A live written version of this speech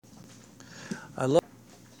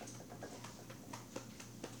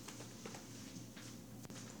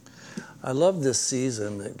I love this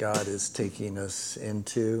season that God is taking us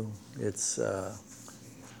into. It's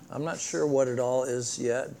I'm not sure what it all is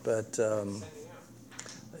yet, but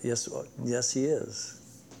yes, He is.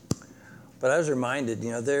 But I was reminded,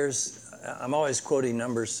 I'm always quoting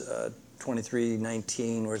Numbers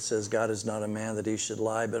 23:19, where it says, "God is not a man that He should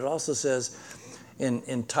lie." But it also says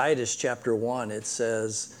in Titus chapter 1, it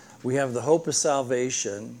says, "We have the hope of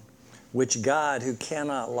salvation, which God, who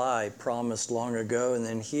cannot lie, promised long ago." And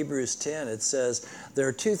then Hebrews 10, it says, there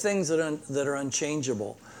are two things that are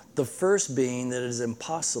unchangeable. The first being that it is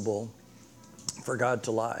impossible for God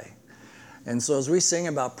to lie. And so as we sing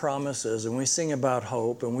about promises, and we sing about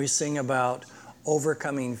hope, and we sing about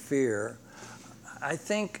overcoming fear, I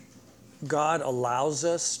think God allows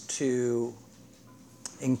us to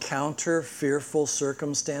encounter fearful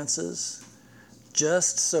circumstances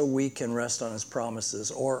just so we can rest on His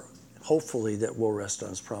promises, or hopefully that we'll rest on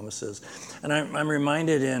His promises. And I'm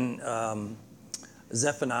reminded in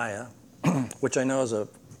Zephaniah, which I know is a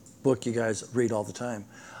book you guys read all the time,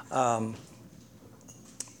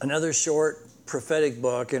 another short prophetic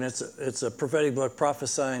book, and it's a prophetic book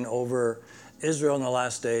prophesying over Israel in the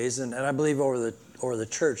last days, and I believe over the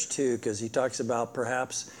church too, because he talks about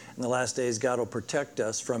perhaps in the last days God will protect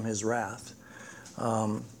us from His wrath.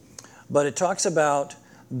 But it talks about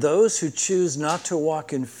those who choose not to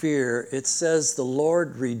walk in fear. It says the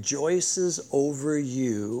Lord rejoices over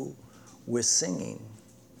you with singing.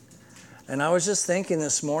 And I was just thinking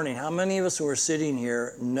this morning, how many of us who are sitting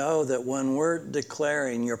here know that when we're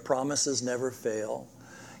declaring your promises never fail,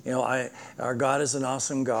 our God is an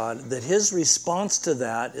awesome God, that His response to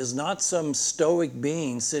that is not some stoic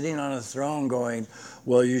being sitting on a throne going,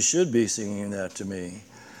 "Well, you should be singing that to me."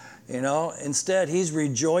 Instead, He's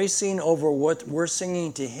rejoicing over what we're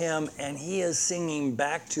singing to Him, and He is singing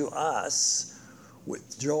back to us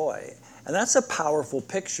with joy. And that's a powerful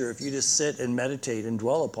picture if you just sit and meditate and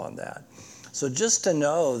dwell upon that. So just to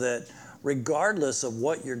know that regardless of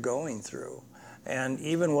what you're going through, and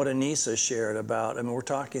even what Anissa shared about, we're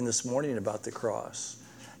talking this morning about the cross.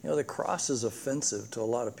 The cross is offensive to a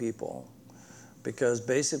lot of people, because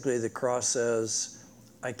basically the cross says,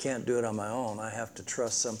 I can't do it on my own. I have to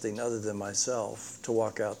trust something other than myself to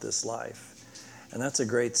walk out this life. And that's a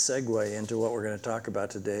great segue into what we're going to talk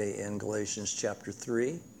about today in Galatians chapter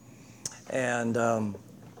 3. And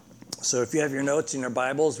so if you have your notes in your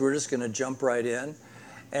Bibles, we're just going to jump right in.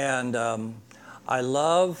 And I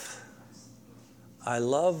love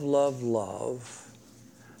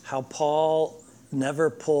how Paul never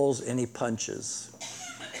pulls any punches.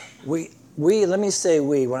 Let me say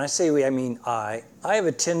we. When I say we, I mean I. I have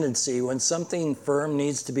a tendency when something firm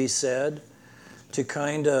needs to be said to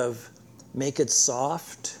kind of make it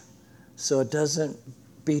soft so it doesn't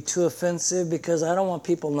be too offensive, because I don't want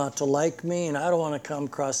people not to like me and I don't want to come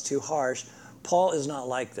across too harsh. Paul is not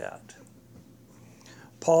like that.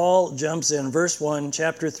 Paul jumps in. Verse 1,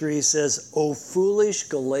 chapter 3 says, "O foolish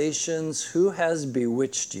Galatians, who has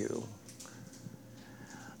bewitched you?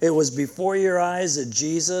 It was before your eyes that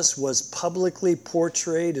Jesus was publicly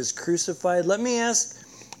portrayed as crucified. Let me ask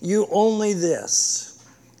you only this.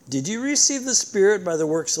 Did you receive the Spirit by the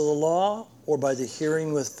works of the law or by the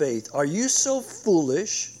hearing with faith? Are you so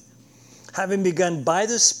foolish? Having begun by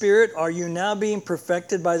the Spirit, are you now being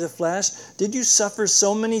perfected by the flesh? Did you suffer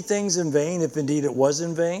so many things in vain, if indeed it was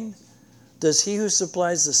in vain? Does He who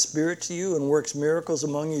supplies the Spirit to you and works miracles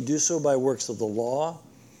among you do so by works of the law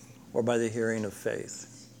or by the hearing of faith?"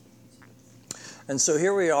 And so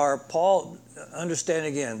here we are. Paul, understand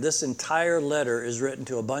again, this entire letter is written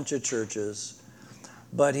to a bunch of churches,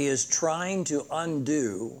 but he is trying to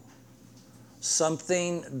undo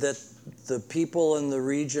something that the people in the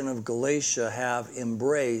region of Galatia have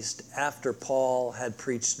embraced after Paul had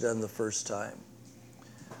preached them the first time.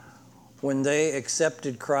 When they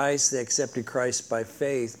accepted Christ by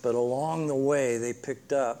faith, but along the way they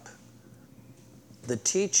picked up the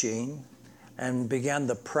teaching and began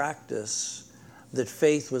the practice that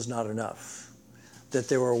faith was not enough, that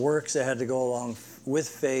there were works that had to go along with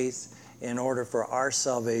faith in order for our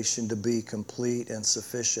salvation to be complete and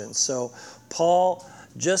sufficient. So Paul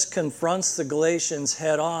just confronts the Galatians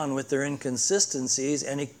head on with their inconsistencies,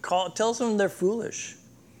 and he tells them they're foolish.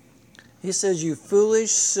 He says, "You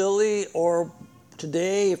foolish, silly," or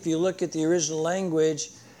today, if you look at the original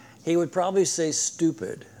language, he would probably say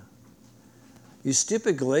stupid. "You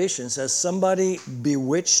stupid Galatians, has somebody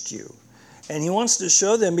bewitched you?" And he wants to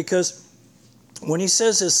show them, because when he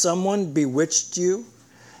says, "Has someone bewitched you?"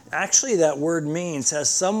 actually that word means, has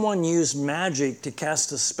someone used magic to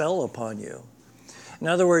cast a spell upon you? In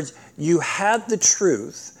other words, you had the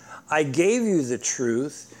truth. I gave you the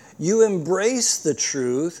truth. You embraced the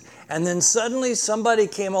truth, and then suddenly somebody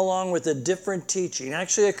came along with a different teaching,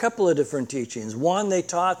 actually a couple of different teachings. One, they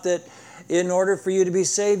taught that in order for you to be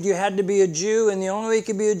saved, you had to be a Jew, and the only way you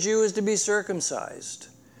could be a Jew is to be circumcised.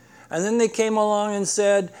 And then they came along and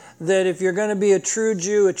said that if you're going to be a true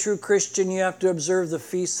Jew, a true Christian, you have to observe the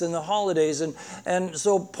feasts and the holidays. And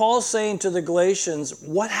so Paul's saying to the Galatians,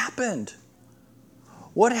 what happened?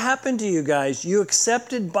 What happened to you guys? You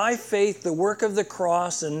accepted by faith the work of the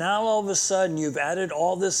cross, and now all of a sudden you've added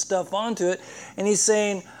all this stuff onto it. And he's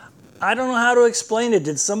saying, I don't know how to explain it.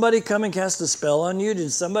 Did somebody come and cast a spell on you?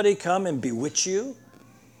 Did somebody come and bewitch you?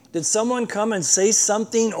 Did someone come and say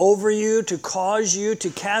something over you to cause you to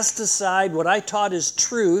cast aside what I taught as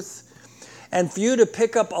truth, and for you to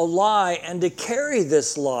pick up a lie and to carry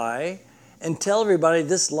this lie and tell everybody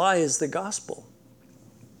this lie is the gospel?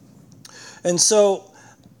 And so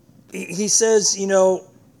he says, you know,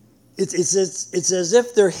 it's as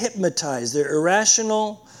if they're hypnotized. They're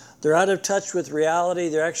irrational. They're out of touch with reality.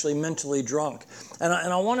 They're actually mentally drunk. And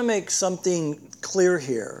I want to make something clear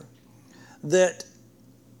here, that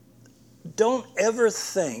don't ever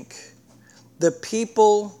think that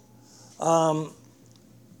people, don't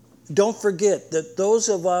forget that those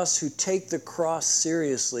of us who take the cross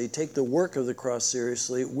seriously, take the work of the cross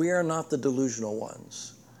seriously, we are not the delusional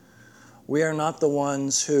ones. We are not the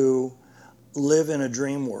ones who live in a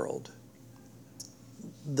dream world.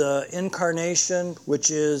 The incarnation,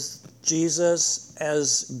 which is Jesus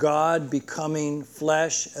as God becoming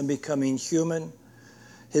flesh and becoming human,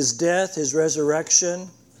 his death, his resurrection,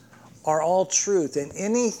 are all truth. And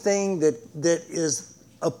anything that is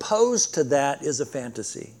opposed to that is a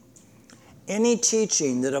fantasy. Any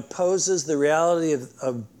teaching that opposes the reality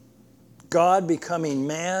of God becoming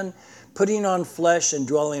man, putting on flesh and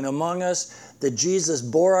dwelling among us, that Jesus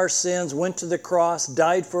bore our sins, went to the cross,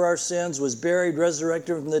 died for our sins, was buried,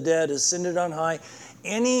 resurrected from the dead, ascended on high.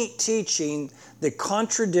 Any teaching that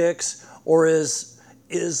contradicts or is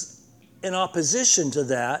in opposition to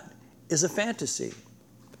that is a fantasy.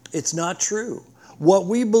 It's not true. What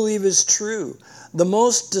we believe is true. The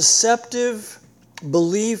most deceptive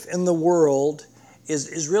belief in the world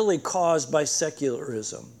is really caused by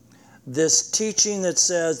secularism. This teaching that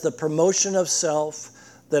says the promotion of self,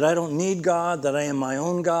 that I don't need God, that I am my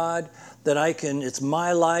own God, that it's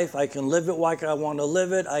my life, I can live it like I want to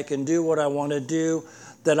live it, I can do what I want to do,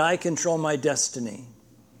 that I control my destiny.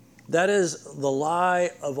 That is the lie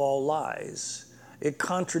of all lies. It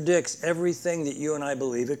contradicts everything that you and I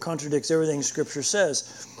believe. It contradicts everything Scripture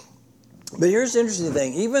says. But here's the interesting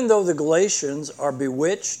thing. Even though the Galatians are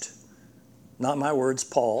bewitched, not my words,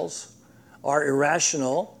 Paul's, are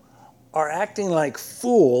irrational, are acting like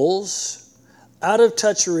fools, out of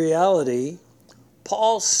touch with reality,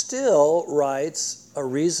 Paul still writes a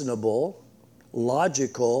reasonable,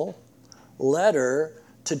 logical letter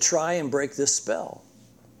to try and break this spell,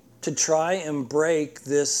 to try and break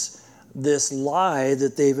this lie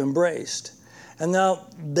that they've embraced. And now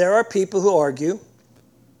there are people who argue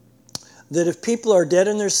that if people are dead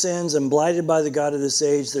in their sins and blighted by the God of this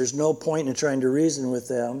age, there's no point in trying to reason with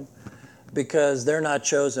them because they're not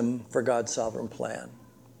chosen for God's sovereign plan.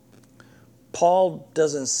 Paul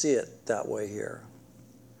doesn't see it that way here.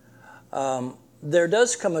 There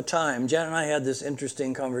does come a time, Jan and I had this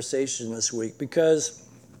interesting conversation this week, because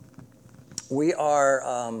we are,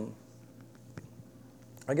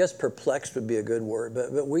 I guess perplexed would be a good word,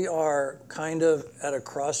 but we are kind of at a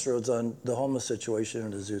crossroads on the homeless situation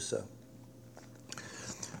in Azusa.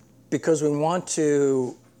 Because we want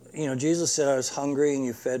to, Jesus said, I was hungry and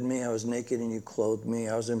you fed me, I was naked and you clothed me,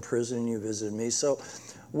 I was in prison and you visited me. So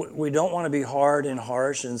we don't want to be hard and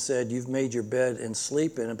harsh and said, you've made your bed and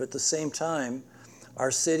sleep in it. But at the same time,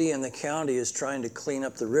 our city and the county is trying to clean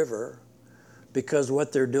up the river, because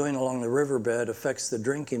what they're doing along the riverbed affects the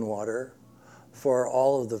drinking water for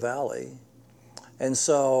all of the valley. And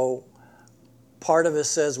so part of it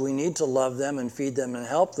says we need to love them and feed them and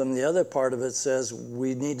help them. The other part of it says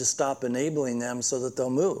we need to stop enabling them so that they'll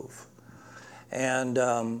move. And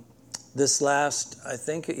this last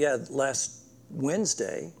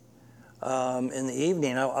Wednesday, in the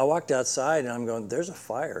evening, I walked outside and I'm going, there's a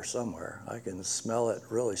fire somewhere. I can smell it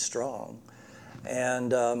really strong.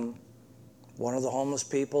 And one of the homeless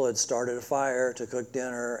people had started a fire to cook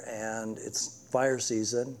dinner, and it's fire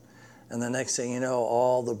season. And the next thing you know,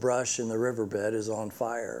 all the brush in the riverbed is on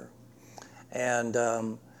fire. And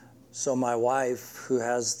so my wife, who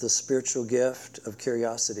has the spiritual gift of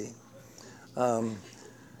curiosity,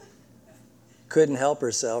 couldn't help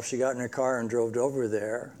herself. She got in her car and drove over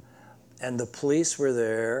there. And the police were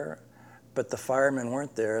there, but the firemen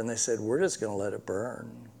weren't there. And they said, we're just going to let it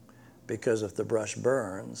burn, because if the brush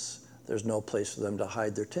burns, there's no place for them to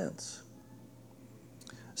hide their tents.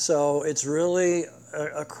 So it's really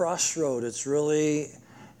a crossroad. It's really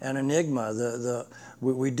an enigma.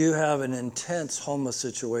 We do have an intense homeless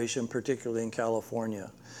situation, particularly in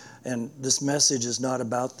California. And this message is not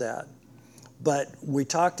about that. But we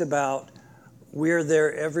talked about we're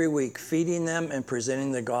there every week feeding them and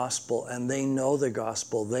presenting the gospel, and they know the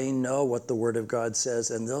gospel. They know what the Word of God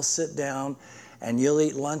says, and they'll sit down and you'll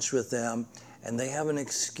eat lunch with them, and they have an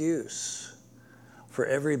excuse for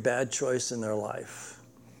every bad choice in their life.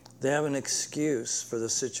 They have an excuse for the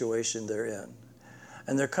situation they're in.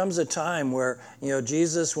 And there comes a time where,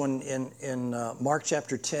 Jesus, when in Mark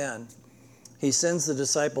chapter 10, he sends the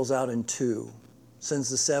disciples out in two, sends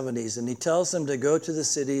the 70s, and he tells them to go to the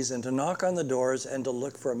cities and to knock on the doors and to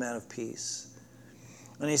look for a man of peace.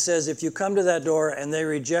 And he says, if you come to that door and they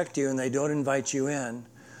reject you and they don't invite you in,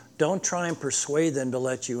 don't try and persuade them to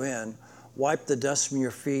let you in. Wipe the dust from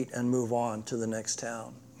your feet and move on to the next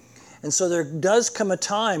town. And so there does come a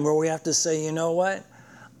time where we have to say, you know what?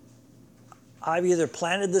 I've either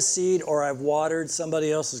planted the seed or I've watered.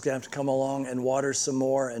 Somebody else is going to have to come along and water some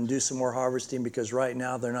more and do some more harvesting, because right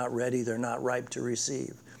now they're not ready, they're not ripe to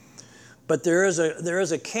receive. But there is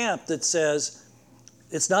a camp that says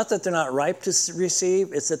it's not that they're not ripe to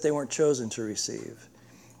receive, it's that they weren't chosen to receive.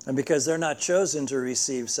 And because they're not chosen to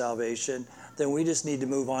receive salvation, then we just need to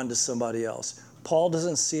move on to somebody else. Paul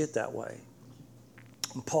doesn't see it that way.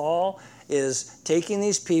 Paul is taking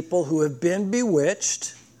these people who have been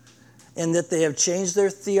bewitched, in that they have changed their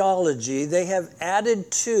theology. They have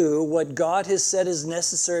added to what God has said is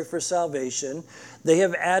necessary for salvation. They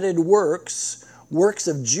have added works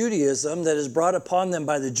of Judaism that is brought upon them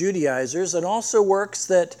by the Judaizers, and also works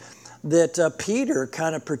that Peter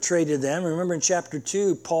kind of portrayed to them. Remember in chapter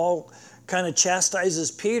 2, Paul kind of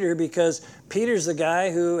chastises Peter because Peter's the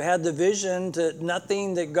guy who had the vision that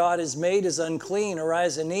nothing that God has made is unclean,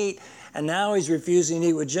 arise and eat, and now he's refusing to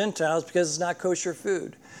eat with Gentiles because it's not kosher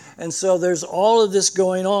food. And so there's all of this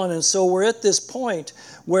going on. And so we're at this point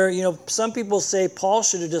where, some people say Paul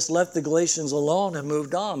should have just left the Galatians alone and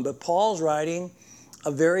moved on. But Paul's writing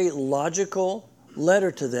a very logical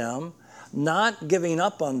letter to them, not giving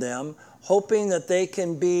up on them, hoping that they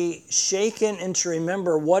can be shaken into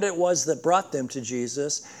remember what it was that brought them to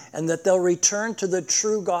Jesus, and that they'll return to the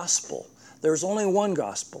true gospel. There's only one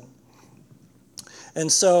gospel.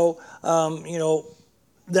 And so,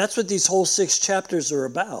 that's what these whole 6 chapters are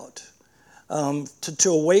about, to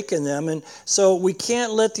awaken them. And so we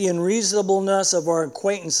can't let the unreasonableness of our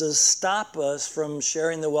acquaintances stop us from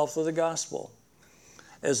sharing the wealth of the gospel.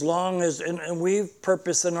 As long as, and we've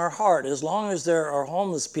purpose in our heart, as long as there are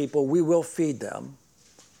homeless people, we will feed them,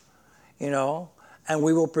 and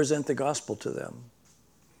we will present the gospel to them.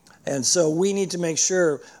 And so we need to make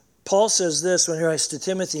sure. Paul says this when he writes to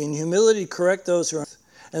Timothy, in humility correct those who are,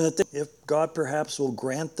 and that if God perhaps will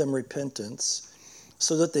grant them repentance,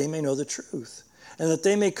 so that they may know the truth, and that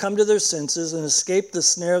they may come to their senses and escape the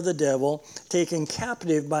snare of the devil, taken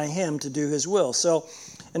captive by him to do his will. So,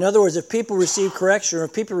 in other words, if people receive correction, or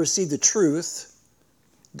if people receive the truth,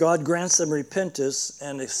 God grants them repentance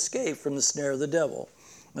and escape from the snare of the devil.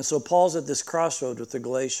 And so Paul's at this crossroad with the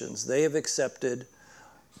Galatians. They have accepted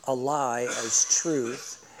a lie as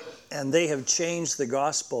truth, and they have changed the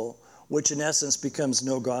gospel, which in essence becomes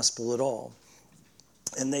no gospel at all.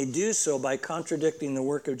 And they do so by contradicting the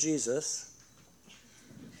work of Jesus.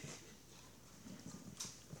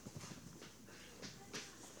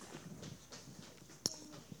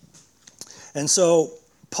 And so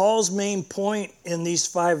Paul's main point in these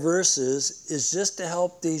 5 verses is just to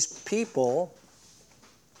help these people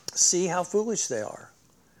see how foolish they are.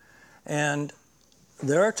 And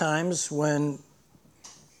there are times when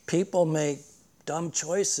people make dumb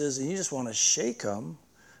choices and you just want to shake them,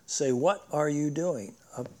 say, what are you doing?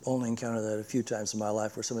 I've only encountered that a few times in my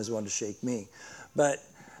life where somebody's wanted to shake me. But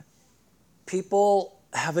people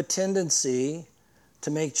have a tendency to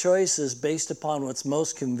make choices based upon what's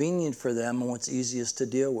most convenient for them and what's easiest to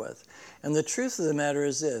deal with. And the truth of the matter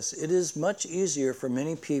is this: it is much easier for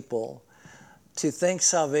many people to think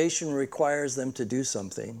salvation requires them to do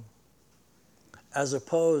something, as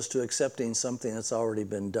opposed to accepting something that's already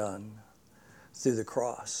been done through the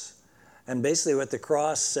cross. And basically what the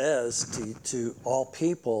cross says to all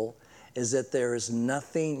people is that there is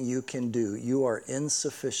nothing you can do. You are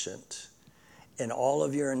insufficient in all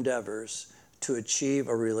of your endeavors to achieve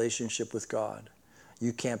a relationship with God.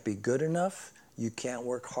 You can't be good enough. You can't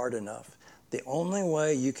work hard enough. The only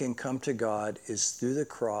way you can come to God is through the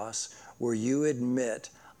cross, where you admit,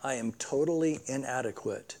 I am totally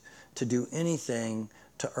inadequate to do anything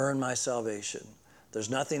to earn my salvation. There's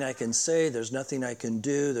nothing I can say. There's nothing I can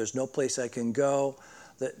do. There's no place I can go.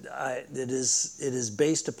 It is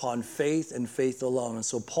based upon faith and faith alone. And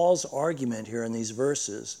so Paul's argument here in these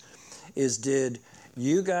verses is, did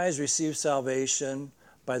you guys receive salvation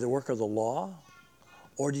by the work of the law,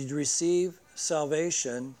 or did you receive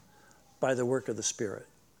salvation by the work of the Spirit?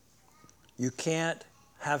 You can't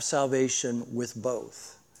have salvation with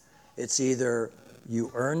both. It's either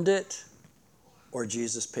you earned it or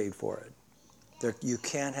Jesus paid for it. You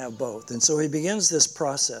can't have both. And so he begins this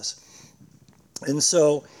process. And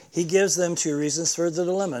so he gives them two reasons for the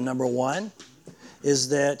dilemma. Number one is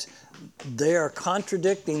that they are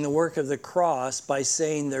contradicting the work of the cross by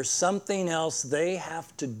saying there's something else they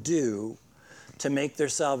have to do to make their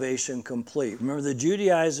salvation complete. Remember, the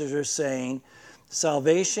Judaizers are saying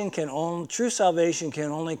true salvation can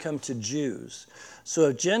only come to Jews. So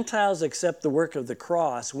if Gentiles accept the work of the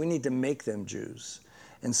cross, we need to make them Jews.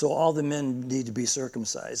 And so all the men need to be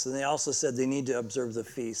circumcised. And they also said they need to observe the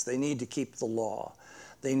feast. They need to keep the law.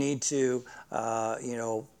 They need to,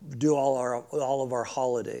 do all of our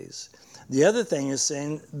holidays. The other thing is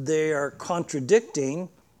saying they are contradicting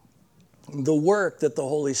the work that the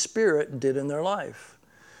Holy Spirit did in their life.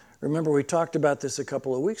 Remember, we talked about this a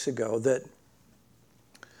couple of weeks ago, that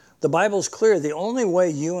the Bible's clear. The only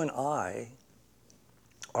way you and I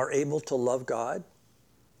are able to love God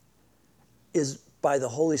is by the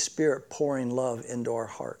Holy Spirit pouring love into our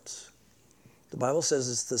hearts. The Bible says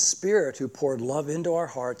it's the Spirit who poured love into our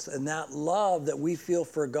hearts, and that love that we feel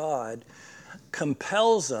for God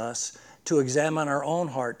compels us to examine our own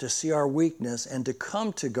heart, to see our weakness, and to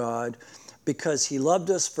come to God because he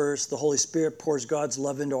loved us first. The Holy Spirit pours God's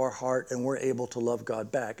love into our heart, and we're able to love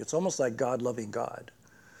God back. It's almost like God loving God.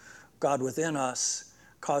 God within us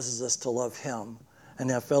causes us to love him and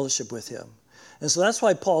have fellowship with him. And so that's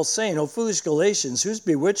why Paul's saying, "O foolish Galatians, who's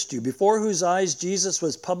bewitched you, before whose eyes Jesus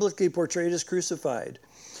was publicly portrayed as crucified?"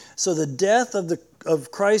 So the death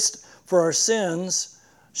of Christ for our sins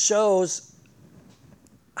shows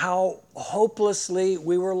how hopelessly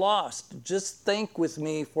we were lost. Just think with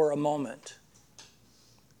me for a moment.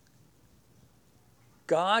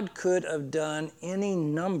 God could have done any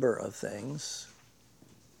number of things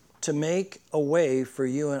to make a way for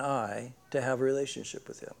you and I to have a relationship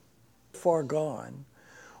with him. Far gone,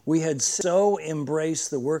 we had so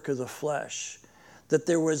embraced the work of the flesh that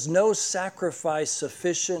there was no sacrifice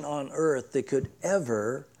sufficient on earth that could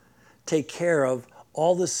ever take care of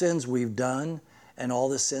all the sins we've done and all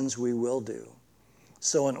the sins we will do.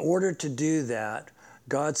 So in order to do that,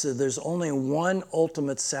 God said there's only one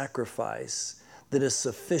ultimate sacrifice that is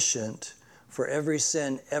sufficient for every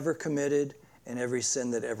sin ever committed and every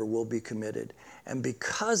sin that ever will be committed. And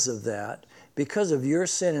because of that, because of your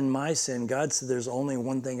sin and my sin, God said there's only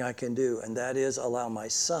one thing I can do, and that is allow my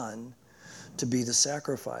Son to be the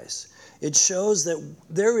sacrifice. It shows that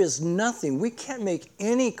there is nothing, we can't make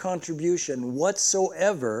any contribution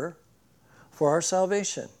whatsoever for our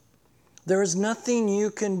salvation. There is nothing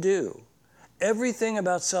you can do. Everything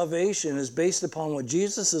about salvation is based upon what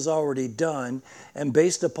Jesus has already done and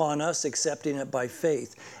based upon us accepting it by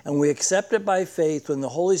faith. And we accept it by faith when the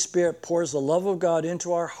Holy Spirit pours the love of God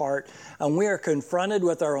into our heart and we are confronted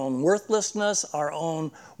with our own worthlessness, our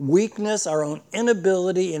own weakness, our own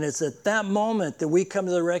inability. And it's at that moment that we come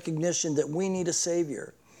to the recognition that we need a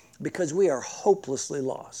Savior because we are hopelessly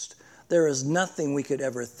lost. There is nothing we could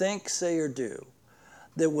ever think, say, or do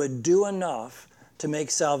that would do enough to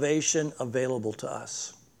make salvation available to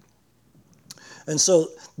us. And so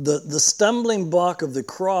the stumbling block of the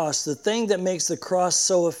cross, the thing that makes the cross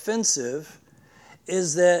so offensive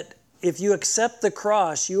is that if you accept the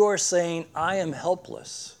cross, you are saying, I am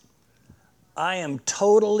helpless. I am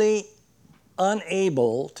totally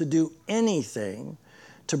unable to do anything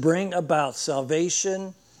to bring about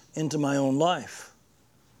salvation into my own life.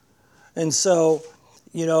 And so,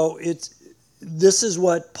 this is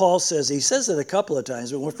what Paul says. He says it a couple of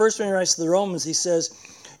times, but when he writes to the Romans, he says,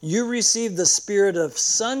 you receive the spirit of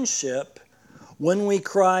sonship when we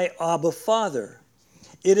cry, Abba, Father.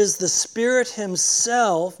 It is the Spirit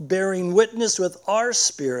himself bearing witness with our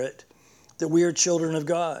spirit that we are children of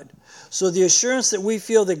God. So the assurance that we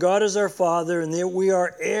feel that God is our Father and that we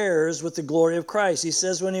are heirs with the glory of Christ. He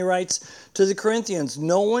says when he writes to the Corinthians,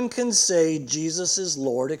 no one can say Jesus is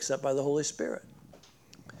Lord except by the Holy Spirit.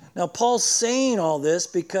 Now, Paul's saying all this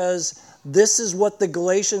because this is what the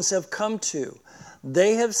Galatians have come to.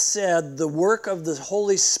 They have said the work of the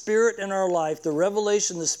Holy Spirit in our life, the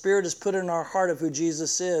revelation the Spirit has put in our heart of who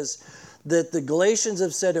Jesus is, that the Galatians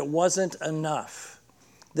have said it wasn't enough,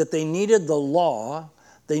 that they needed the law,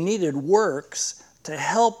 they needed works to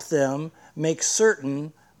help them make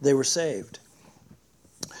certain they were saved.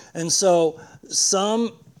 And so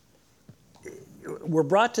we're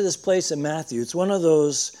brought to this place in Matthew. It's one of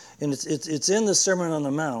those, and it's in the Sermon on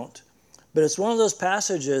the Mount, but it's one of those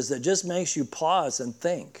passages that just makes you pause and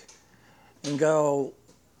think and go,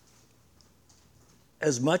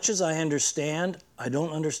 as much as I understand, I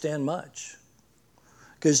don't understand much.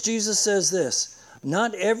 Because Jesus says this,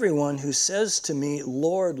 not everyone who says to me,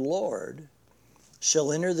 Lord, Lord,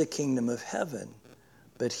 shall enter the kingdom of heaven,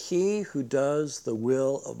 but he who does the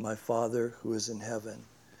will of my Father who is in heaven.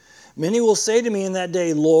 Many will say to me in that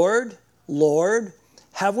day, Lord, Lord,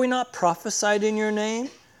 have we not prophesied in your name,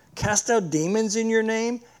 cast out demons in your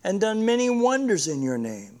name, and done many wonders in your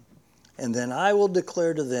name? And then I will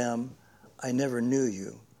declare to them, I never knew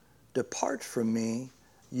you. Depart from me,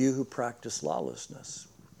 you who practice lawlessness.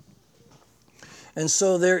 And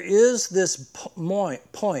so there is this point.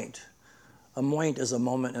 A point is a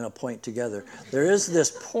moment and a point together. There is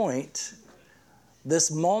this point,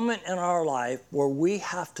 this moment in our life where we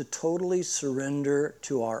have to totally surrender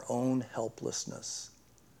to our own helplessness.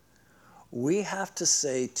 We have to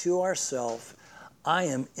say to ourselves, I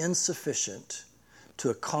am insufficient to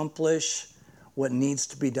accomplish what needs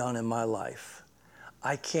to be done in my life.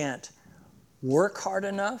 I can't work hard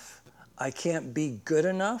enough. I can't be good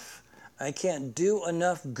enough. I can't do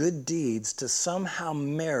enough good deeds to somehow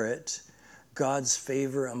merit God's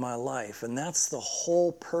favor in my life. And that's the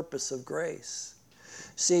whole purpose of grace.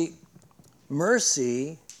 See,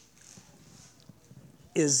 mercy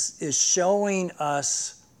is showing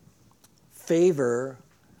us favor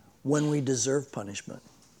when we deserve punishment.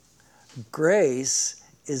 Grace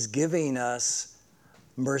is giving us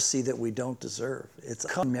mercy that we don't deserve. It's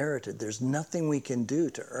unmerited. There's nothing we can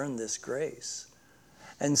do to earn this grace.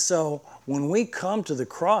 And so when we come to the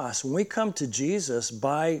cross, when we come to Jesus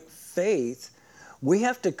by faith, we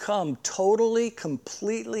have to come totally,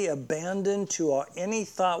 completely abandoned to any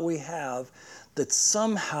thought we have that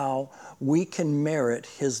somehow we can merit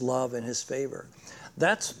his love and his favor.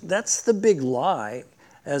 That's the big lie.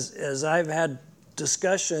 As I've had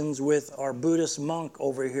discussions with our Buddhist monk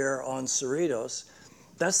over here on Cerritos,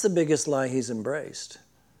 that's the biggest lie he's embraced.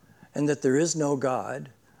 And that there is no God,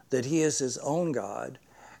 that he is his own God,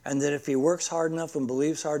 and that if he works hard enough and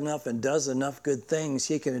believes hard enough and does enough good things,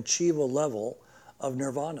 he can achieve a level of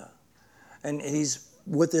nirvana. And he's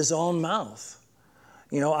with his own mouth.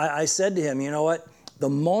 You know, I said to him, you know what? The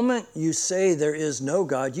moment you say there is no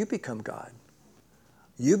God, you become God.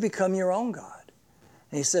 You become your own God.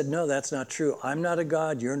 And he said, no, that's not true. I'm not a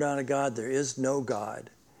God. You're not a God. There is no God.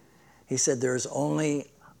 He said, there is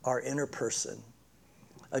only our inner person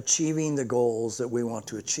achieving the goals that we want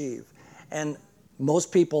to achieve. And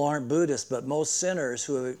most people aren't Buddhists, but most sinners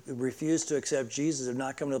who refuse to accept Jesus and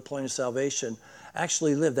not come to the point of salvation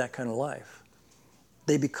actually live that kind of life.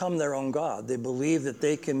 They become their own God. They believe that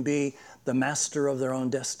they can be the master of their own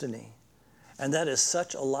destiny. And that is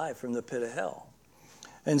such a lie from the pit of hell.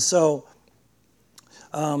 And so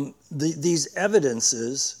these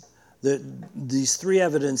evidences, these three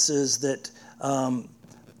evidences that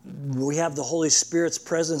we have the Holy Spirit's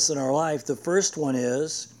presence in our life, the first one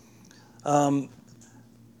is the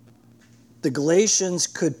Galatians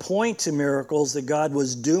could point to miracles that God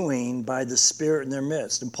was doing by the Spirit in their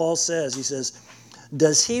midst. And Paul says, he says,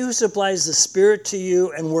 does he who supplies the Spirit to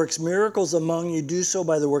you and works miracles among you do so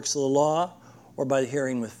by the works of the law or by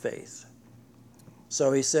hearing with faith?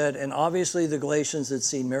 So he said, and obviously the Galatians had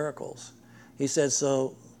seen miracles. He said,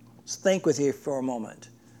 so think with you for a moment.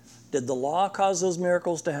 Did the law cause those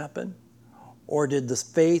miracles to happen? Or did the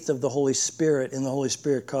faith of the Holy Spirit in the Holy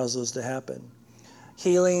Spirit cause those to happen?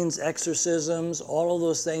 Healings, exorcisms, all of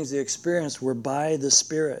those things they experienced were by the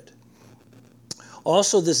Spirit.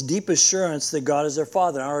 Also, this deep assurance that God is their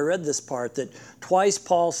Father. I already read this part, that twice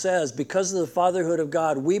Paul says, because of the fatherhood of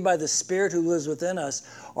God, we by the Spirit who lives within us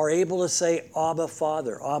are able to say, Abba,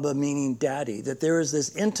 Father. Abba meaning Daddy. That there is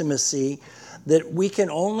this intimacy that we can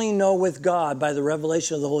only know with God by the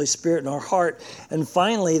revelation of the Holy Spirit in our heart. And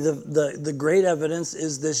finally, the great evidence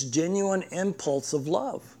is this genuine impulse of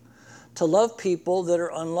love. To love people that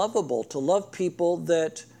are unlovable. To love people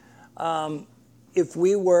that if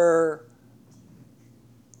we were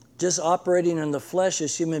just operating in the flesh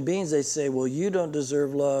as human beings, they'd say, well, you don't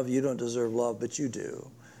deserve love, but you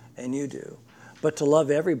do, and you do. But to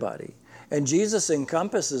love everybody. And Jesus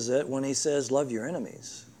encompasses it when he says, love your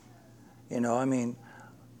enemies. You know, I mean,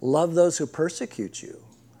 love those who persecute you.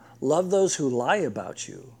 Love those who lie about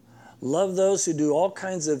you. Love those who do all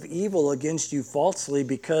kinds of evil against you falsely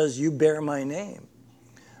because you bear my name.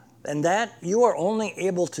 And that, you are only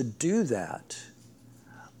able to do that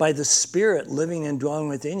by the Spirit living and dwelling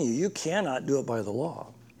within you. You cannot do it by the law.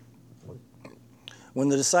 When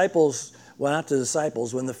the disciples, well, not the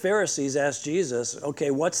disciples, when the Pharisees asked Jesus,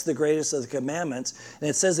 okay, what's the greatest of the commandments? And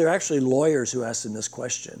it says they're actually lawyers who asked him this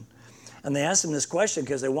question. And they asked him this question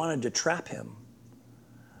because they wanted to trap him.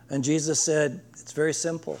 And Jesus said, it's very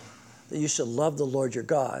simple, that you should love the Lord your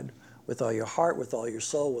God with all your heart, with all your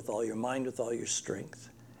soul, with all your mind, with all your strength.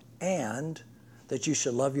 And that you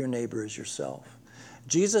should love your neighbor as yourself.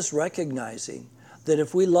 Jesus recognizing that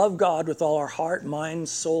if we love God with all our heart, mind,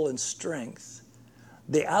 soul, and strength,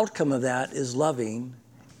 the outcome of that is loving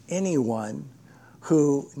anyone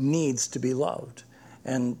who needs to be loved.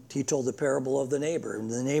 And he told the parable of the neighbor. And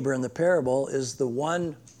the neighbor in the parable is the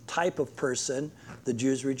one type of person the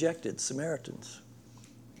Jews rejected, Samaritans.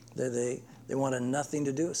 They wanted nothing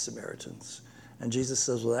to do with Samaritans. And Jesus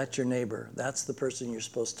says, well, that's your neighbor. That's the person you're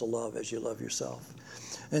supposed to love as you love yourself.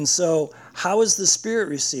 And so, how is the Spirit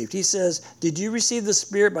received? He says, did you receive the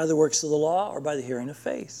Spirit by the works of the law or by the hearing of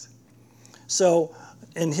faith? So,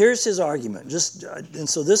 and here's his argument. And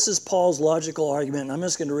so this is Paul's logical argument, and I'm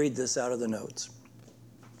just going to read this out of the notes.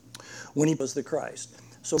 When he was the Christ.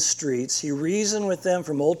 So in the streets, he reasoned with them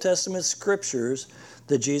from Old Testament scriptures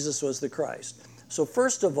that Jesus was the Christ. So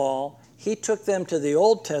first of all, he took them to the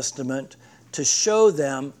Old Testament to show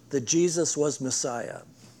them that Jesus was Messiah.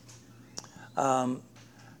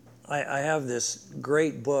 I have this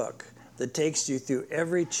great book that takes you through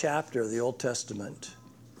every chapter of the Old Testament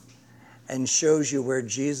and shows you where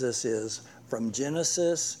Jesus is from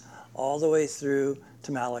Genesis all the way through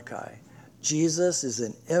to Malachi. Jesus is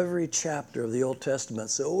in every chapter of the Old Testament.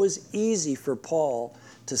 So it was easy for Paul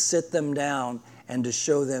to sit them down and to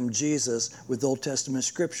show them Jesus with Old Testament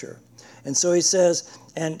scripture. And so he says,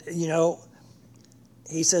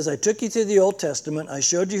 he says, I took you through the Old Testament. I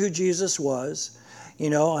showed you who Jesus was.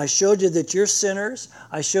 I showed you that you're sinners.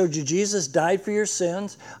 I showed you Jesus died for your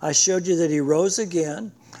sins. I showed you that he rose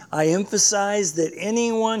again. I emphasized that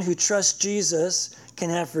anyone who trusts Jesus can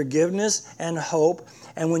have forgiveness and hope.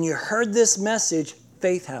 And when you heard this message,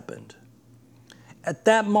 faith happened. At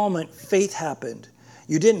that moment, faith happened.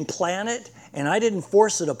 You didn't plan it, and I didn't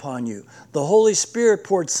force it upon you. The Holy Spirit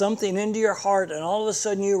poured something into your heart, and all of a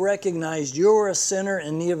sudden you recognized you were a sinner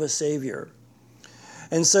in need of a Savior.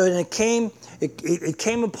 And so it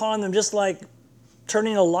came upon them just like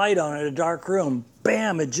turning a light on in a dark room.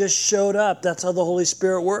 Bam, it just showed up. That's how the Holy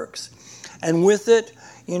Spirit works. And with it,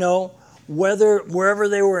 wherever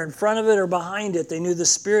they were in front of it or behind it, they knew the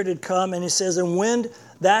Spirit had come. And he says, and when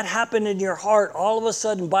that happened in your heart, all of a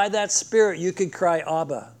sudden by that Spirit, you could cry,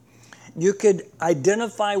 Abba. You could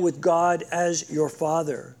identify with God as your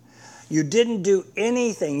Father. You didn't do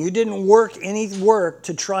anything. You didn't work any work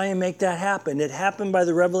to try and make that happen. It happened by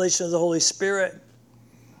the revelation of the Holy Spirit.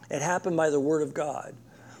 It happened by the Word of God,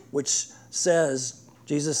 which says,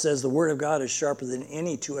 Jesus says, the Word of God is sharper than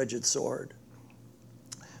any two-edged sword.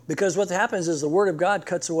 Because what happens is the Word of God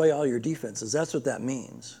cuts away all your defenses. That's what that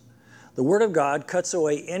means. The Word of God cuts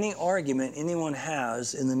away any argument anyone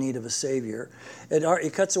has in the need of a Savior.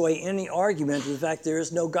 It cuts away any argument of the fact there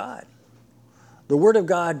is no God. The Word of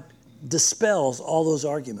God dispels all those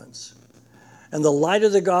arguments. And the light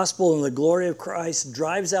of the gospel and the glory of Christ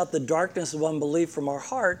drives out the darkness of unbelief from our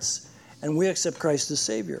hearts, and we accept Christ as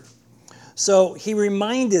Savior. So he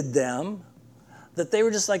reminded them that they were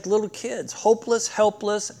just like little kids, hopeless,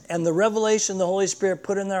 helpless, and the revelation the Holy Spirit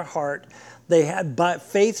put in their heart, they had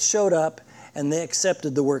faith showed up, and they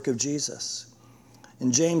accepted the work of Jesus.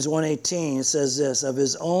 In James 1:18, it says this, of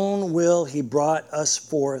his own will he brought us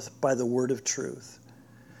forth by the word of truth.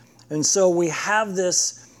 And so we have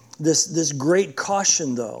this great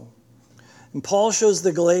caution, though. And Paul shows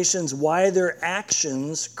the Galatians why their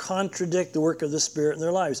actions contradict the work of the Spirit in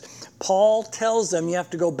their lives. Paul tells them you have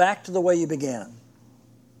to go back to the way you began.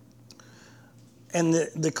 And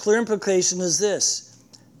the clear implication is this.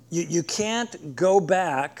 You can't go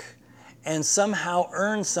back and somehow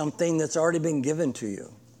earn something that's already been given to you.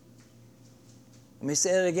 Let me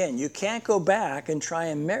say that again. You can't go back and try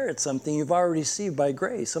and merit something you've already received by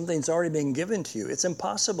grace. Something's already been given to you. It's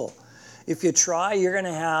impossible. If you try, you're going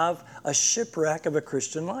to have a shipwreck of a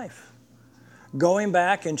Christian life. Going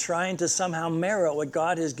back and trying to somehow merit what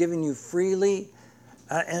God has given you freely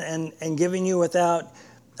and giving you without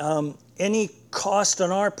any cost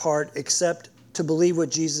on our part except to believe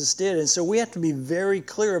what Jesus did. And so we have to be very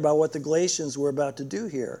clear about what the Galatians were about to do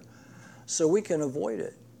here so we can avoid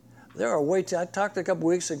it. I talked a couple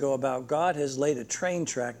weeks ago about God has laid a train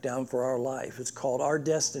track down for our life. It's called our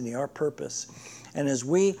destiny, our purpose. And as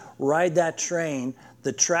we ride that train,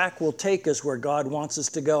 the track will take us where God wants us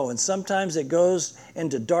to go. And sometimes it goes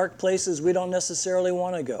into dark places we don't necessarily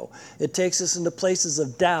want to go. It takes us into places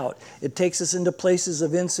of doubt. It takes us into places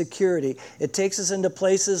of insecurity. It takes us into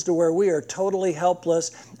places to where we are totally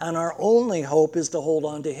helpless, and our only hope is to hold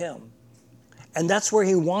on to Him. And that's where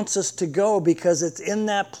He wants us to go, because it's in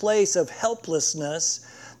that place of helplessness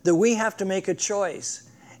that we have to make a choice.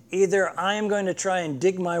 Either I am going to try and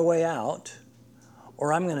dig my way out,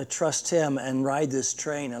 or I'm going to trust Him and ride this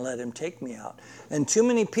train and let Him take me out. And too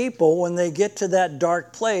many people, when they get to that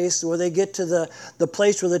dark place, where they get to the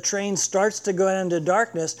place where the train starts to go into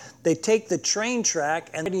darkness, they take the train track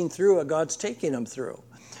and riding through what God's taking them through.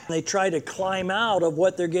 And they try to climb out of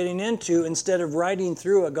what they're getting into instead of riding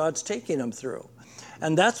through what God's taking them through.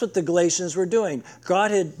 And that's what the Galatians were doing. God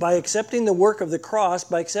had, by accepting the work of the cross,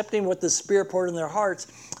 by accepting what the Spirit poured in their hearts,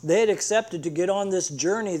 they had accepted to get on this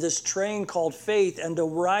journey, this train called faith, and to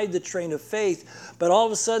ride the train of faith. But all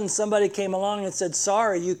of a sudden, somebody came along and said,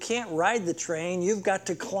 sorry, you can't ride the train, you've got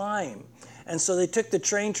to climb. And so they took the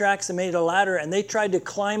train tracks and made a ladder, and they tried to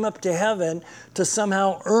climb up to heaven to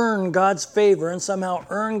somehow earn God's favor and somehow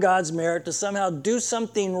earn God's merit, to somehow do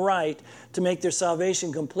something right to make their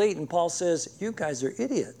salvation complete. And Paul says, you guys are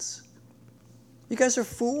idiots. You guys are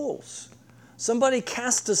fools. Somebody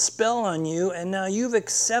cast a spell on you, and now you've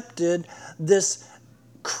accepted this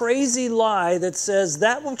crazy lie that says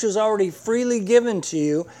that which is already freely given to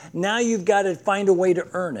you, now you've got to find a way to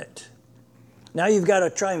earn it. Now you've got to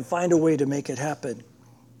try and find a way to make it happen.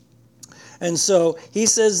 And so he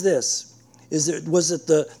says this, was it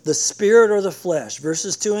the spirit or the flesh?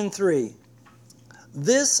 Verses 2 and 3.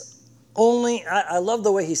 This only, I love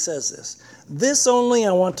the way he says this. This only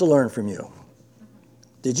I want to learn from you.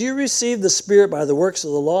 Did you receive the Spirit by the works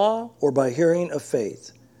of the law or by hearing of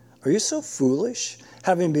faith? Are you so foolish?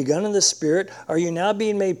 Having begun in the Spirit, are you now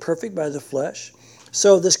being made perfect by the flesh?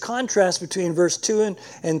 So this contrast between verse 2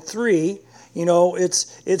 and 3,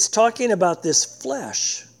 it's talking about this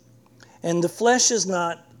flesh. And the flesh is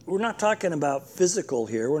not, we're not talking about physical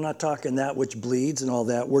here. We're not talking that which bleeds and all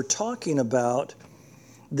that. We're talking about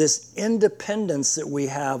this independence that we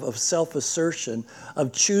have of self-assertion,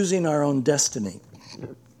 of choosing our own destiny.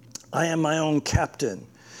 I am my own captain.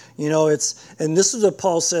 And this is what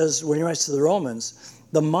Paul says when he writes to the Romans.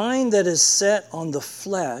 The mind that is set on the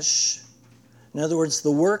flesh, in other words,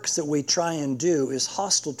 the works that we try and do, is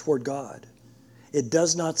hostile toward God. It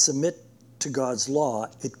does not submit to God's law.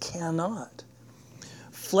 It cannot.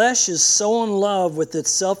 Flesh is so in love with its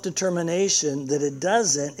self-determination that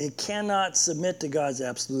it cannot submit to God's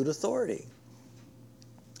absolute authority.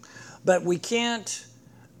 But we can't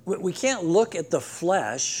look at the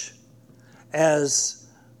flesh as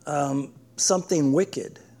something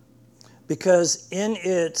wicked, because in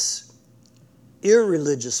its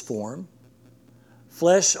irreligious form,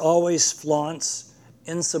 flesh always flaunts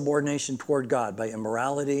insubordination toward God by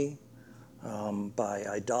immorality, by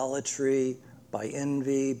idolatry, by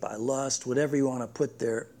envy, by lust, whatever you want to put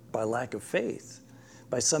there, by lack of faith,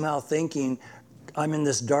 by somehow thinking, I'm in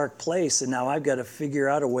this dark place and now I've got to figure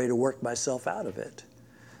out a way to work myself out of it.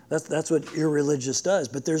 That's what irreligious does.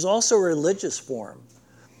 But there's also a religious form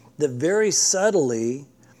that very subtly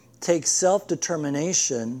takes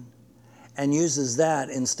self-determination and uses that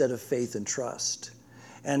instead of faith and trust.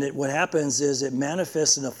 And what happens is it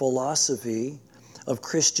manifests in a philosophy of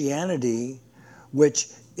Christianity which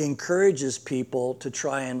encourages people to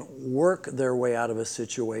try and work their way out of a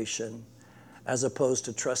situation as opposed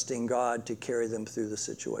to trusting God to carry them through the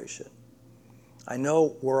situation. I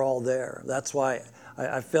know we're all there. That's why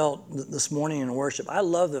I felt this morning in worship, I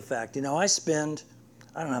love the fact, I don't know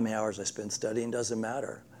how many hours I spend studying, doesn't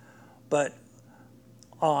matter. But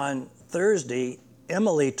on Thursday,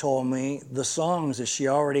 Emily told me the songs that she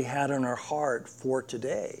already had on her heart for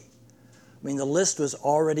today. I mean, the list was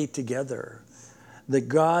already together.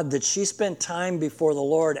 That she spent time before the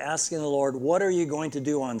Lord asking the Lord, what are you going to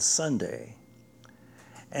do on Sunday?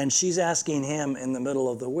 And she's asking Him in the middle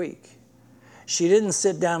of the week. She didn't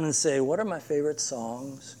sit down and say, what are my favorite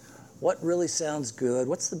songs? What really sounds good?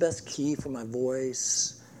 What's the best key for my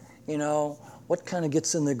voice? What kind of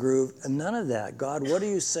gets in the groove? And none of that. God, what are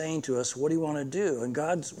you saying to us? What do you want to do? And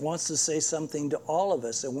God wants to say something to all of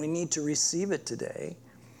us, and we need to receive it today,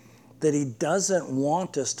 that He doesn't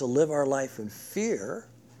want us to live our life in fear.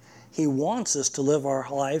 He wants us to live our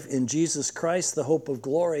life in Jesus Christ, the hope of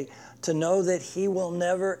glory, to know that He will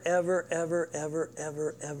never, ever, ever, ever,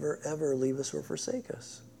 ever, ever, ever leave us or forsake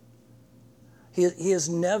us. He has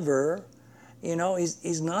never,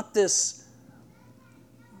 he's not this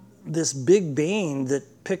big being that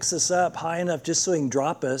picks us up high enough just so he can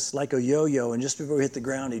drop us like a yo-yo, and just before we hit the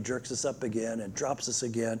ground, he jerks us up again and drops us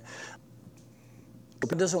again.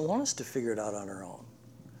 But he doesn't want us to figure it out on our own.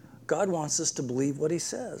 God wants us to believe what he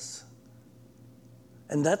says.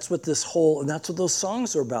 And that's what that's what those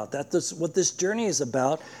songs are about. That's what this journey is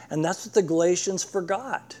about, and that's what the Galatians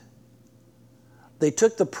forgot. They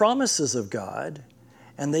took the promises of God,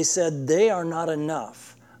 and they said they are not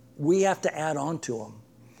enough. We have to add on to them.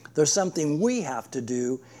 There's something we have to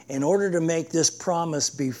do in order to make this promise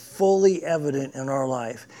be fully evident in our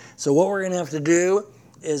life. So what we're going to have to do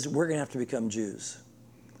is we're going to have to become Jews,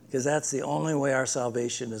 because that's the only way our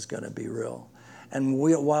salvation is going to be real. And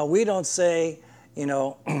while we don't say,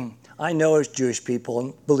 I know it's Jewish people,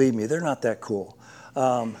 and believe me, they're not that cool.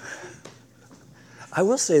 I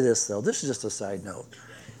will say this, though. This is just a side note.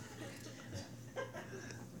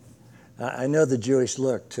 I know the Jewish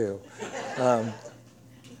look, too.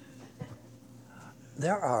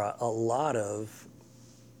 There are a lot of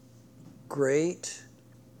great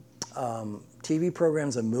TV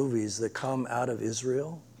programs and movies that come out of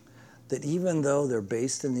Israel that, even though they're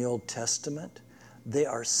based in the Old Testament, they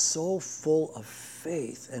are so full of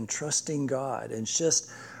faith and trusting God. And it's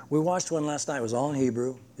just, we watched one last night. It was all in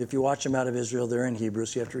Hebrew. If you watch them out of Israel, they're in Hebrew,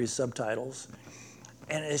 so you have to read subtitles.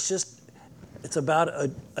 And it's about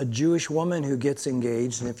a Jewish woman who gets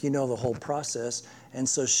engaged, and if you know the whole process. And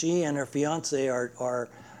so she and her fiance are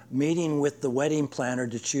meeting with the wedding planner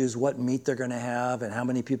to choose what meat they're going to have and how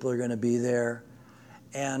many people are going to be there.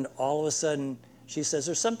 And all of a sudden, she says,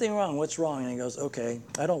 "There's something wrong. What's wrong?" And he goes, "Okay,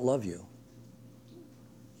 I don't love you."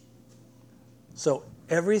 So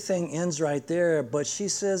everything ends right there, but she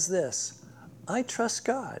says this: "I trust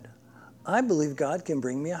God. I believe God can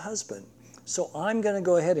bring me a husband. So I'm going to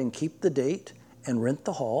go ahead and keep the date and rent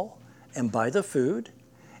the hall and buy the food,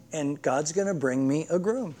 and God's going to bring me a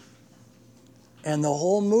groom." And the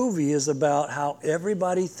whole movie is about how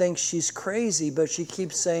everybody thinks she's crazy, but she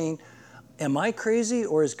keeps saying, "Am I crazy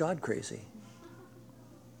or is God crazy?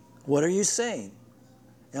 What are you saying?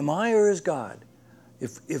 Am I or is God?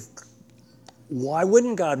 Why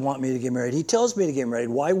wouldn't God want me to get married? He tells me to get married.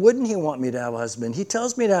 Why wouldn't he want me to have a husband? He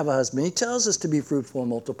tells me to have a husband. He tells us to be fruitful and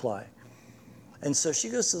multiply." And so she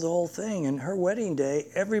goes through the whole thing, and her wedding day,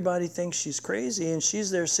 everybody thinks she's crazy, and she's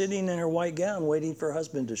there sitting in her white gown waiting for her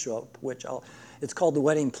husband to show up, it's called The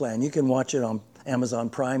Wedding Plan. You can watch it on Amazon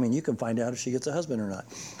Prime, and you can find out if she gets a husband or not.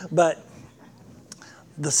 But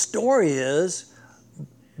the story is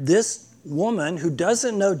this woman who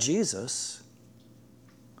doesn't know Jesus,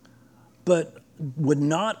 but would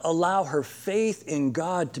not allow her faith in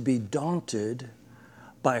God to be daunted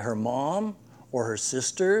by her mom or her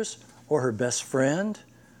sisters or her best friend,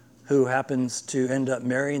 who happens to end up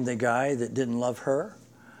marrying the guy that didn't love her.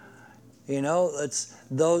 It's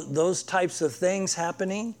those types of things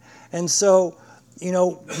happening. And so,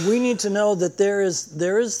 we need to know that there is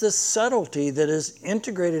this subtlety that has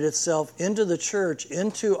integrated itself into the church,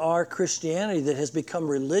 into our Christianity, that has become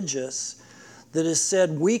religious, that has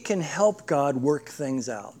said we can help God work things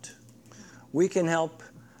out. We can help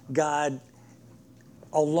God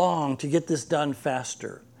along to get this done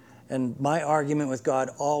faster. And my argument with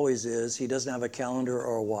God always is he doesn't have a calendar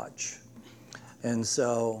or a watch. And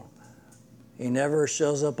so he never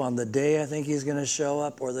shows up on the day I think he's going to show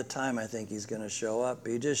up or the time I think he's going to show up.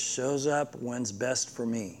 He just shows up when's best for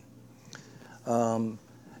me.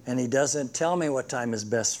 And he doesn't tell me what time is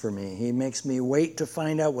best for me. He makes me wait to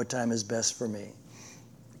find out what time is best for me.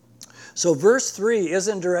 So verse 3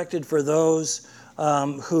 isn't directed for those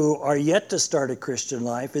who are yet to start a Christian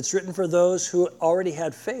life. It's written for those who already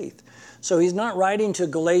had faith. So he's not writing to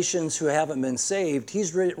Galatians who haven't been saved.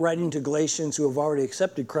 He's writing to Galatians who have already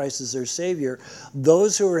accepted Christ as their Savior,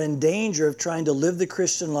 those who are in danger of trying to live the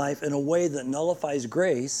Christian life in a way that nullifies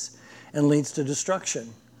grace and leads to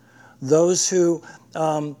destruction. Those who,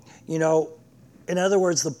 in other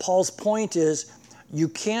words, Paul's point is you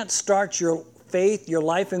can't start your faith, your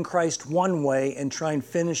life in Christ one way and try and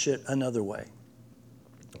finish it another way.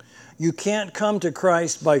 You can't come to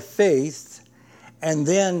Christ by faith and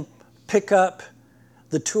then pick up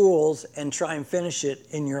the tools and try and finish it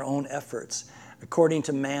in your own efforts, according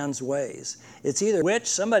to man's ways. It's either which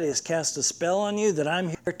somebody has cast a spell on you that I'm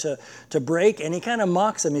here to break, and he kind of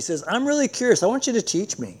mocks them. He says, "I'm really curious. I want you to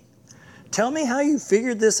teach me. Tell me how you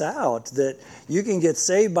figured this out, that you can get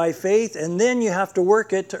saved by faith and then you have to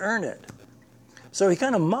work it to earn it." So he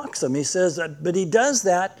kind of mocks them. He says, but he does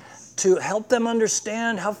that to help them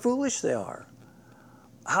understand how foolish they are,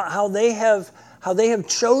 how they have how they have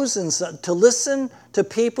chosen to listen to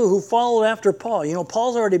people who followed after Paul. You know,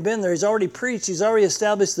 Paul's already been there. He's already preached. He's already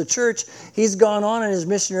established the church. He's gone on in his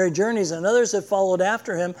missionary journeys, and others have followed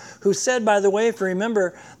after him who said, by the way, if you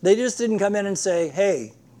remember, they just didn't come in and say,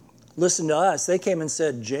 hey, listen to us. They came and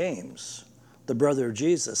said, James, the brother of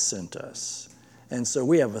Jesus, sent us. And so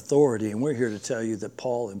we have authority, and we're here to tell you that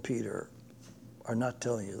Paul and Peter are not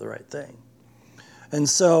telling you the right thing. And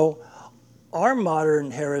so our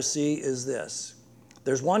modern heresy is this.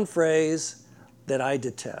 There's one phrase that I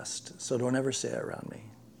detest, so don't ever say it around me.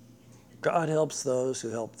 God helps those who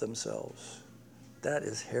help themselves. That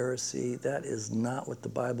is heresy. That is not what the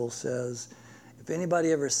Bible says. If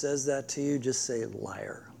anybody ever says that to you, just say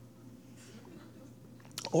liar.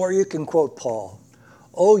 Or you can quote Paul,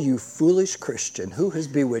 "Oh, you foolish Christian, who has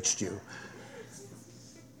bewitched you?"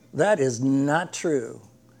 That is not true.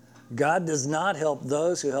 God does not help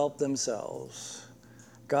those who help themselves.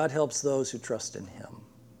 God helps those who trust in him,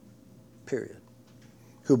 period,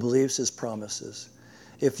 who believes his promises.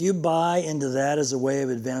 If you buy into that as a way of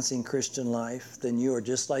advancing Christian life, then you are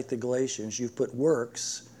just like the Galatians. You've put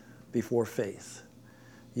works before faith.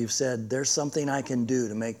 You've said, there's something I can do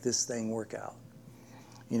to make this thing work out.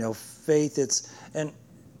 You know, faith, and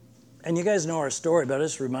you guys know our story, but I'll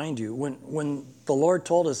just remind you, when the Lord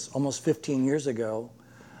told us almost 15 years ago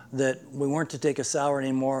that we weren't to take a salary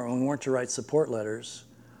anymore and we weren't to write support letters,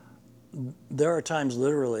 there are times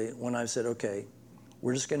literally when I've said, okay,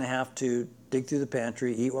 we're just going to have to dig through the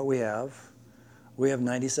pantry, eat what we have. We have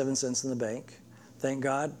 97 cents in the bank. Thank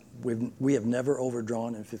God we have never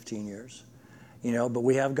overdrawn in 15 years, you know, but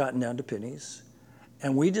we have gotten down to pennies.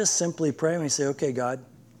 And we just simply pray and we say, okay, God,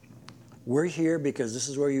 we're here because this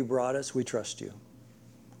is where you brought us. We trust you.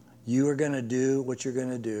 You are going to do what you're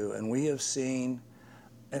going to do. And we have seen,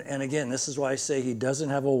 and again, this is why I say he doesn't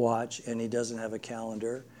have a watch and he doesn't have a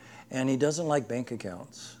calendar and he doesn't like bank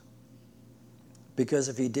accounts. Because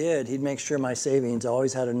if he did, he'd make sure my savings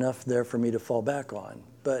always had enough there for me to fall back on.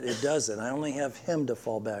 But it doesn't. I only have him to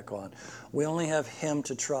fall back on. We only have him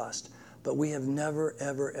to trust. But we have never,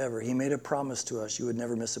 ever, ever. He made a promise to us. You would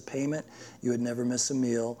never miss a payment. You would never miss a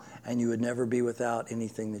meal. And you would never be without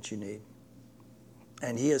anything that you need.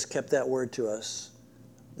 And he has kept that word to us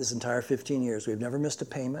this entire 15 years. We've never missed a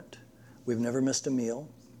payment. We've never missed a meal,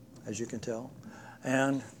 as you can tell.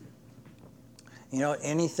 And, you know,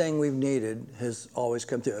 anything we've needed has always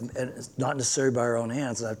come through. And it's not necessarily by our own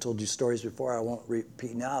hands. And I've told you stories before. I won't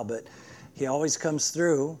repeat now. But he always comes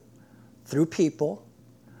through people.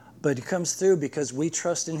 But he comes through because we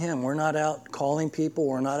trust in him. We're not out calling people.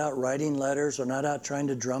 We're not out writing letters. We're not out trying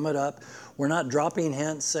to drum it up. We're not dropping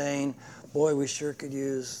hints saying, boy, we sure could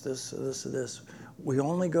use this, or this, or this. We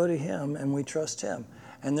only go to him and we trust him.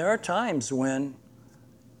 And there are times when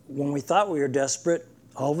we thought we were desperate,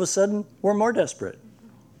 all of a sudden we're more desperate.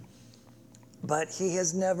 But he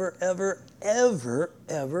has never, ever, ever,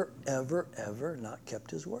 ever, ever, ever not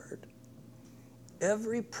kept his word.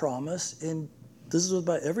 Every promise in This is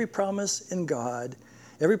about every promise in God,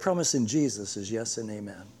 every promise in Jesus is yes and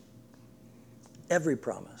amen. Every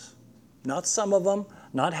promise. Not some of them,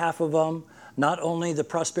 not half of them, not only the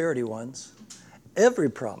prosperity ones. Every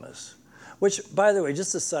promise. Which, by the way,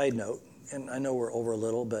 just a side note, and I know we're over a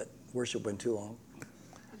little, but worship went too long.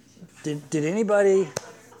 Did anybody,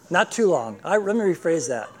 not too long, let me rephrase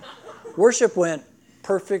that. Worship went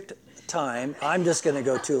perfect time. I'm just going to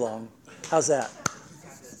go too long. How's that?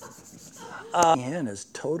 Han has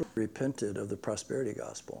totally repented of the prosperity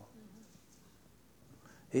gospel.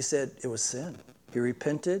 He said it was sin. He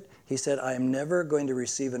repented. He said, I am never going to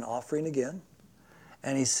receive an offering again.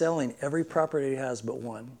 And he's selling every property he has but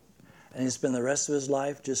one. And he spent the rest of his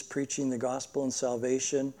life just preaching the gospel and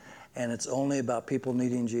salvation. And it's only about people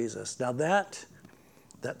needing Jesus. Now that's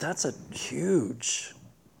a huge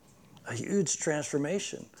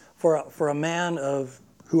transformation for a man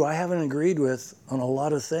who I haven't agreed with on a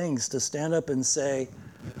lot of things, to stand up and say,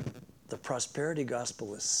 the prosperity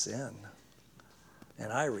gospel is sin.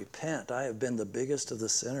 And I repent. I have been the biggest of the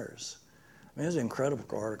sinners. I mean, it was an incredible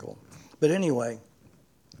article. But anyway,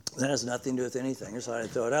 that has nothing to do with anything. I just thought I'd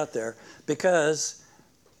throw it out there. Because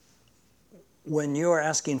when you are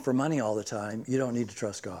asking for money all the time, you don't need to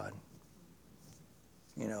trust God.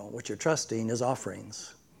 You know, what you're trusting is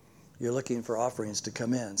offerings. You're looking for offerings to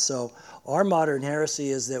come in. So our modern heresy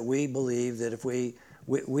is that we believe that if we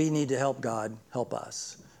need to help God help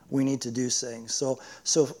us. We need to do things.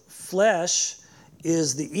 So flesh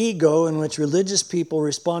is the ego in which religious people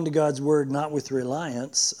respond to God's word not with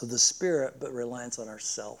reliance of the Spirit, but reliance on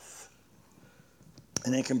ourself.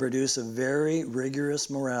 And it can produce a very rigorous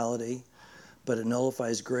morality, but it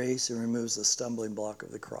nullifies grace and removes the stumbling block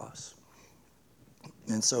of the cross.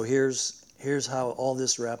 And so here's how all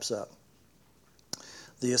this wraps up.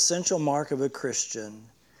 The essential mark of a Christian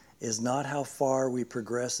is not how far we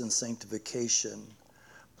progress in sanctification,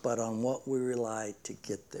 but on what we rely to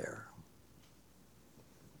get there.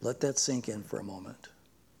 Let that sink in for a moment.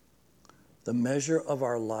 The measure of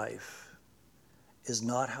our life is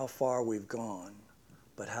not how far we've gone,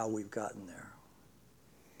 but how we've gotten there.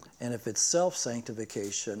 And if it's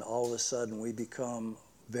self-sanctification, all of a sudden we become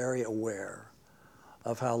very aware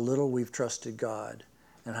of how little we've trusted God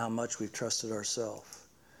and how much we've trusted ourselves.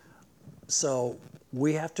 So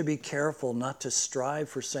we have to be careful not to strive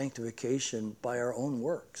for sanctification by our own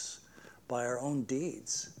works, by our own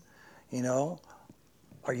deeds. You know,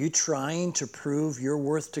 are you trying to prove your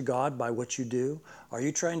worth to God by what you do? Are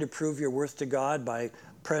you trying to prove your worth to God by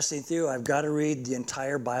pressing through? I've got to read the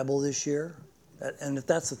entire Bible this year. And if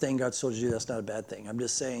that's the thing God's told you to do, that's not a bad thing. I'm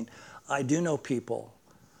just saying, I do know people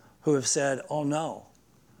who have said, oh no,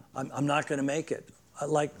 I'm not going to make it.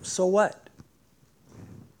 Like, so what?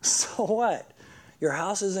 So what? Your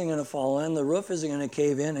house isn't going to fall in, the roof isn't going to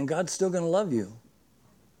cave in, and God's still going to love you.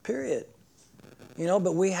 Period. You know,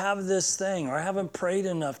 but we have this thing, or I haven't prayed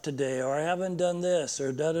enough today, or I haven't done this,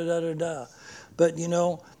 or da-da-da-da-da. But, you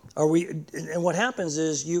know, and what happens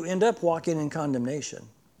is you end up walking in condemnation.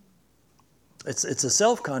 It's a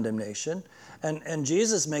self-condemnation. And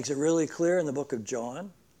Jesus makes it really clear in the book of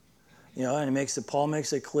John. You know, and Paul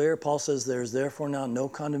makes it clear. Paul says, there's therefore now no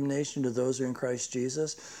condemnation to those who are in Christ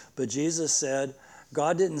Jesus. But Jesus said,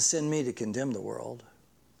 God didn't send me to condemn the world.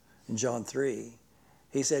 In John 3,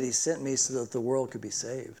 he said he sent me so that the world could be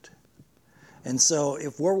saved. And so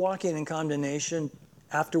if we're walking in condemnation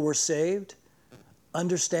after we're saved,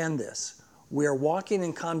 understand this. We are walking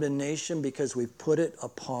in condemnation because we've put it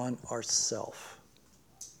upon ourselves.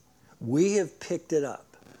 We have picked it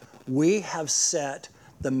up. We have set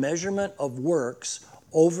the measurement of works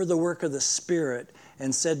over the work of the Spirit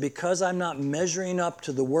and said, because I'm not measuring up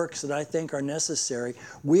to the works that I think are necessary,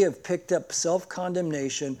 we have picked up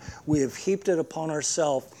self-condemnation, we have heaped it upon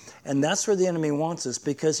ourselves, and that's where the enemy wants us,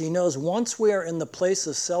 because he knows once we are in the place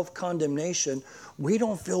of self-condemnation, we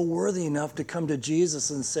don't feel worthy enough to come to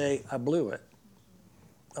Jesus and say, I blew it.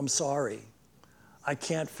 I'm sorry. I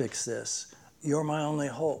can't fix this. You're my only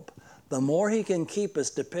hope. The more he can keep us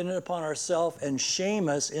dependent upon ourselves and shame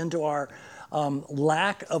us into our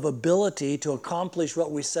lack of ability to accomplish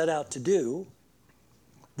what we set out to do,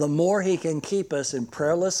 the more he can keep us in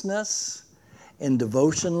prayerlessness, in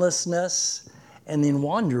devotionlessness, and in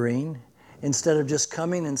wandering, instead of just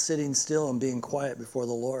coming and sitting still and being quiet before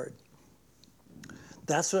the Lord.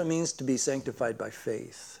 That's what it means to be sanctified by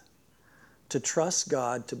faith. To trust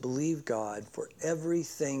God, to believe God for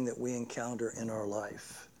everything that we encounter in our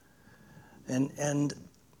life. And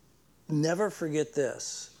never forget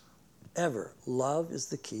this, ever. Love is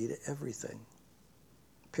the key to everything.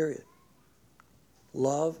 Period.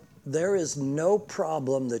 Love, there is no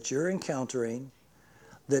problem that you're encountering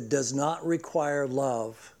that does not require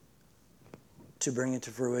love to bring it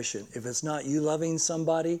to fruition. If it's not you loving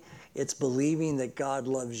somebody, it's believing that God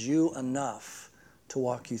loves you enough to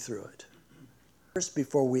walk you through it. First,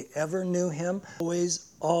 before we ever knew him,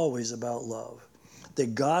 always about love.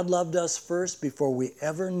 That God loved us first before we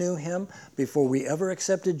ever knew him, before we ever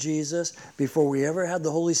accepted Jesus, before we ever had the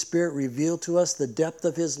Holy Spirit reveal to us the depth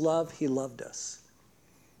of his love, he loved us.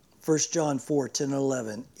 1 John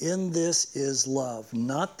 4:10-11. In this is love,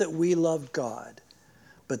 not that we loved God,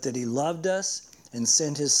 but that he loved us and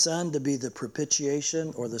sent his Son to be the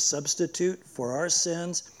propitiation or the substitute for our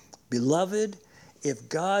sins. Beloved, if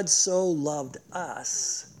God so loved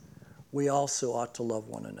us, we also ought to love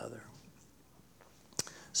one another.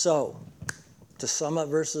 So, to sum up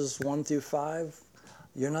verses 1 through 5,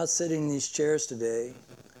 you're not sitting in these chairs today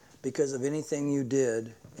because of anything you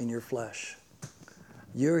did in your flesh.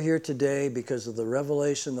 You're here today because of the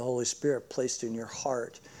revelation the Holy Spirit placed in your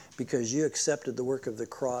heart, because you accepted the work of the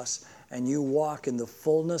cross and you walk in the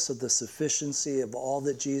fullness of the sufficiency of all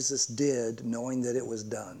that Jesus did, knowing that it was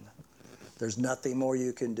done. There's nothing more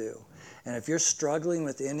you can do. And if you're struggling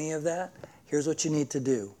with any of that, here's what you need to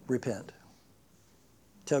do. Repent.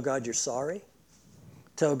 Tell God you're sorry.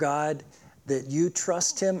 Tell God that you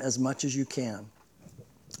trust him as much as you can.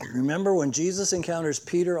 Remember when Jesus encounters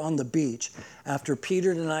Peter on the beach, after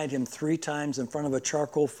Peter denied him 3 times in front of a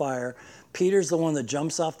charcoal fire, Peter's the one that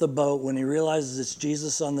jumps off the boat when he realizes it's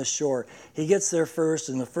Jesus on the shore. He gets there first,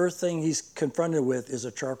 and the first thing he's confronted with is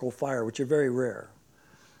a charcoal fire, which are very rare.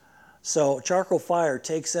 So charcoal fire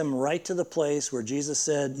takes him right to the place where Jesus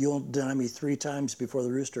said, you'll deny me 3 times before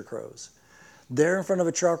the rooster crows. There in front of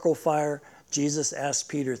a charcoal fire, Jesus asked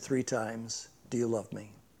Peter 3 times, do you love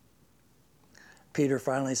me? Peter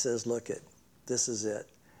finally says, look it, this is it.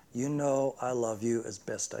 You know I love you as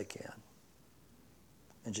best I can.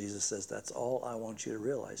 And Jesus says, that's all I want you to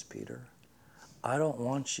realize, Peter. I don't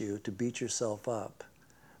want you to beat yourself up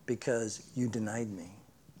because you denied me.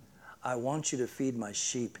 I want you to feed my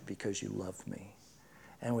sheep because you love me.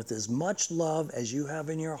 And with as much love as you have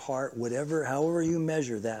in your heart, however you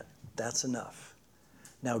measure that, that's enough.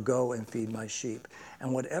 Now go and feed my sheep.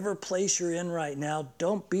 And whatever place you're in right now,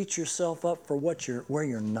 don't beat yourself up for where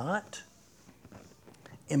you're not.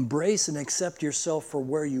 Embrace and accept yourself for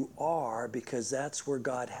where you are, because that's where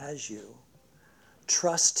God has you.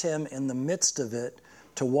 Trust him in the midst of it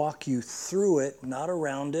to walk you through it, not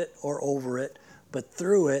around it or over it, but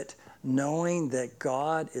through it, knowing that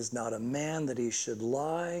God is not a man that he should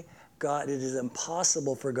lie. It is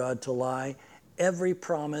impossible for God to lie. Every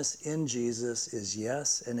promise in Jesus is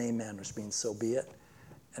yes and amen, which means so be it.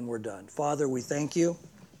 And we're done. Father, we thank you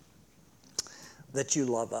that you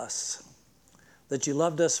love us, that you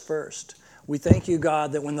loved us first. We thank you,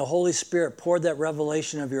 God, that when the Holy Spirit poured that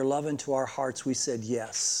revelation of your love into our hearts, we said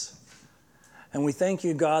yes. And we thank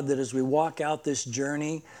you, God, that as we walk out this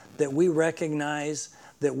journey, that we recognize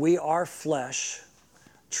that we are flesh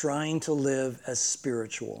trying to live as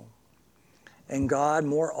spiritual. And God,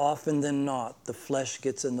 more often than not, the flesh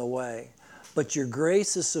gets in the way. But your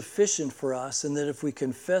grace is sufficient for us, and that if we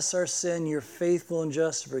confess our sin, you're faithful and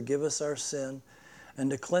just to forgive us our sin and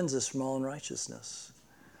to cleanse us from all unrighteousness.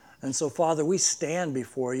 And so, Father, we stand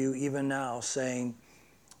before you even now saying,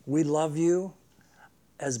 we love you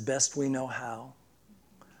as best we know how.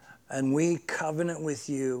 And we covenant with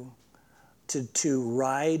you to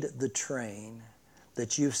ride the train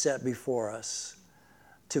that you've set before us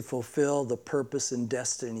to fulfill the purpose and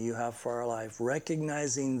destiny you have for our life,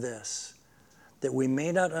 recognizing this, that we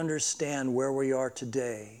may not understand where we are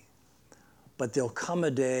today, but there'll come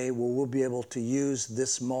a day where we'll be able to use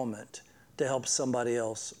this moment to help somebody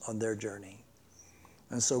else on their journey.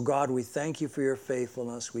 And so, God, we thank you for your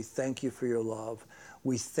faithfulness. We thank you for your love.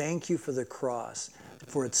 We thank you for the cross,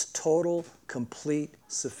 for its total, complete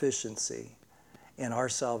sufficiency in our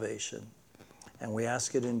salvation. And we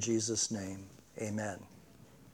ask it in Jesus' name. Amen.